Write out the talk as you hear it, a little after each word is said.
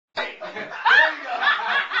Here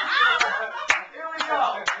we go.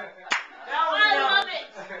 Now we I love it.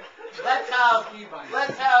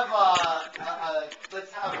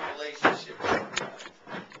 let's have a relationship.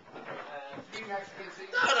 Three Mexicans.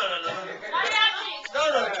 No. Mariachi. No,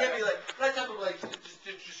 it can't be like. Let's have a relationship. Just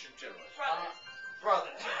your general.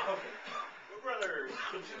 Brothers. Okay. We're brothers.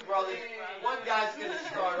 Two brothers. One guy's gonna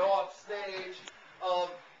start off stage.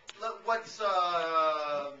 What's a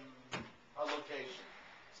location?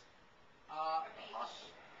 A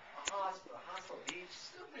hospital, beach.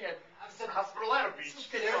 I've said hospital and a beach.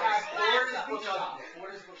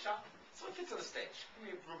 Borders bookshop. So it fits on the stage.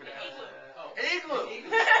 Give me a room and a half. Igloo. An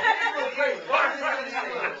igloo. Igloo, great. Brothers in an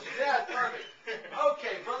igloo. Yeah, perfect.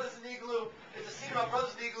 Okay, Brothers in Igloo. It's a scene about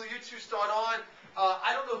Brothers in Igloo. You two start on.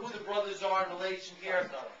 I don't know who the brothers are in relation here,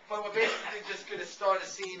 but we're basically just going to start a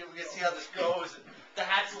scene and we're going to see how this goes. And the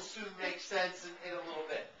hats will soon make sense in a little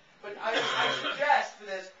bit. But I suggest for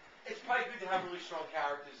this, it's probably good to have really strong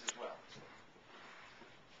characters as well.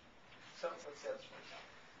 So let's say this right now.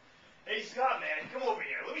 Hey, Scott, man, come over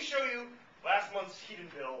here. Let me show you last month's heating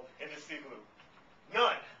bill in this igloo.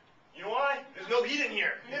 None. You know why? There's no heat in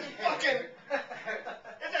here. It's fucking...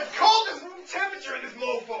 It's as cold as room temperature in this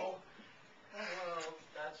mofo. Well,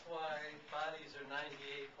 that's why bodies are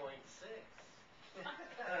 98.6.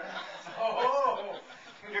 Oh,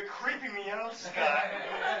 you're creeping me out, Scott.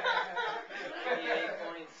 98.6,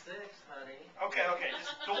 honey. Okay,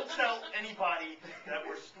 just don't tell anybody that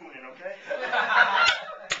we're spooning, okay?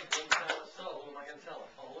 Don't tell a soul. Who am I going to tell? A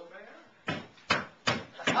polar bear?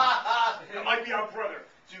 That might be our brother.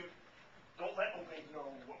 Dude, don't let Obey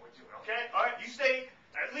know what we're doing, okay? All right, you stay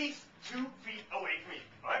at least 2 feet away from me,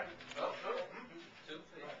 all right? Oh, 2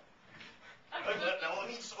 feet. Now let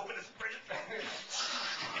me just open this fridge.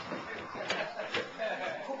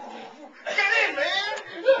 Get in, man!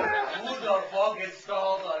 Who the fuck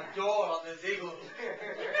installed a door on this igloo?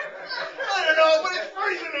 I don't know, but it's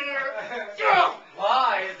freezing in here.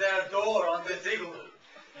 Why is there a door on this igloo?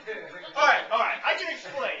 All right, I can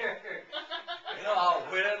explain. You know how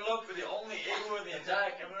weird it looked for the only igloo in the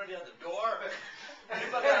entire community at the door?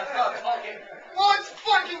 People gotta start talking. Well, it's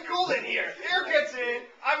fucking cool in here. Air gets in,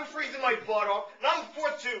 I'm freezing my butt off, and I'm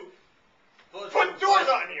forced to put doors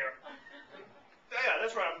on here. Yeah,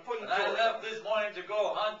 that's right, I'm putting When I doors. left this morning to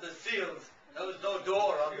go hunt the seals, there was no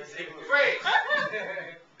door on this igloo. Great.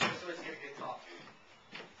 So it's gonna get tough.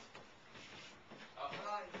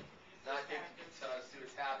 Not get to see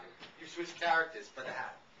what's happening. You switch characters for the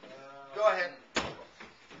hat. Go ahead.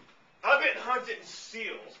 I've been hunting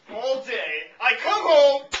seals all day. I come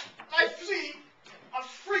home, I see a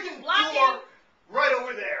freaking Lock door in. right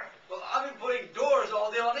over there. Well, I've been putting doors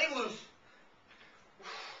all day on igloos.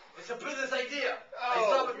 It's a business idea. I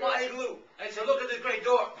start with my igloo. I say, look at this great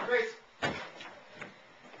door. Great.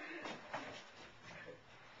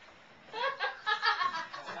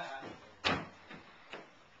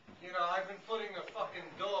 You know, I've been putting the fucking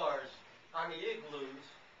doors on the igloos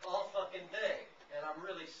all fucking day, and I'm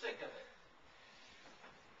really sick of it.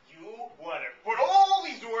 You want to put all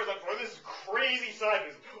these doors up for this crazy side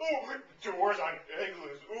business. Oh, doors on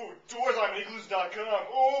igloos. Ooh, doors on igloos.com.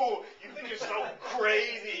 Oh, you think you're so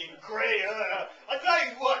crazy and great. I tell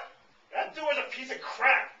you what, that door's a piece of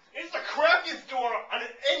crap. It's the crappiest door on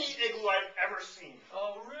any igloo I've ever seen.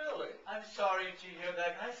 Oh, really? I'm sorry to hear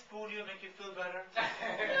that. Can I spoon you and make you feel better?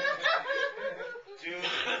 Dude.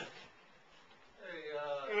 Hey,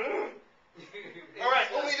 All right,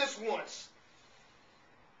 only this once.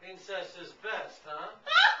 incest is best, huh?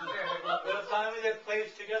 The family that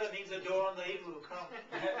plays together needs a door on the igloo. Come.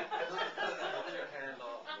 Put your hand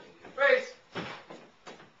off. Grace.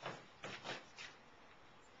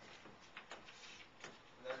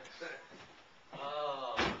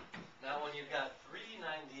 Oh, now when you've got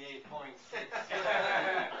 398.6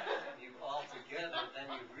 you all together, then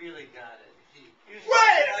you really got it. You Wait a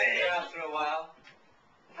start minute! after a while.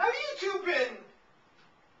 Have you two been,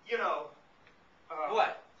 you know,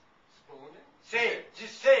 What? spooning? Say it.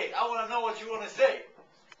 Just say it. I want to know what you want to say.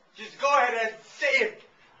 Just go ahead and say it.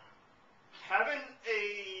 Having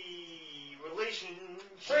a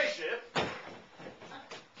relationship?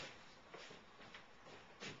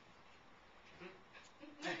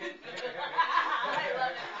 I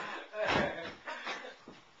love it.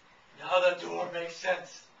 Now the door makes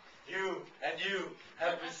sense. You and you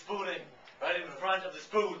have been spooning right in front of the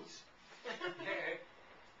spoons. And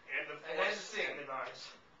the And force sing. and the knives.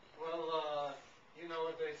 Well, you know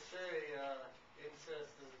what they say,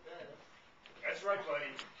 incest is best. That's right,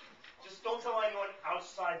 buddy. Just don't tell anyone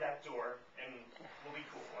outside that door, and we'll be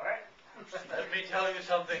cool, alright? Let me tell you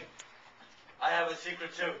something. I have a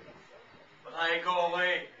secret too. When I go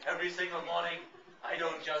away every single morning, I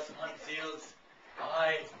don't just hunt seals.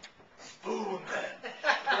 I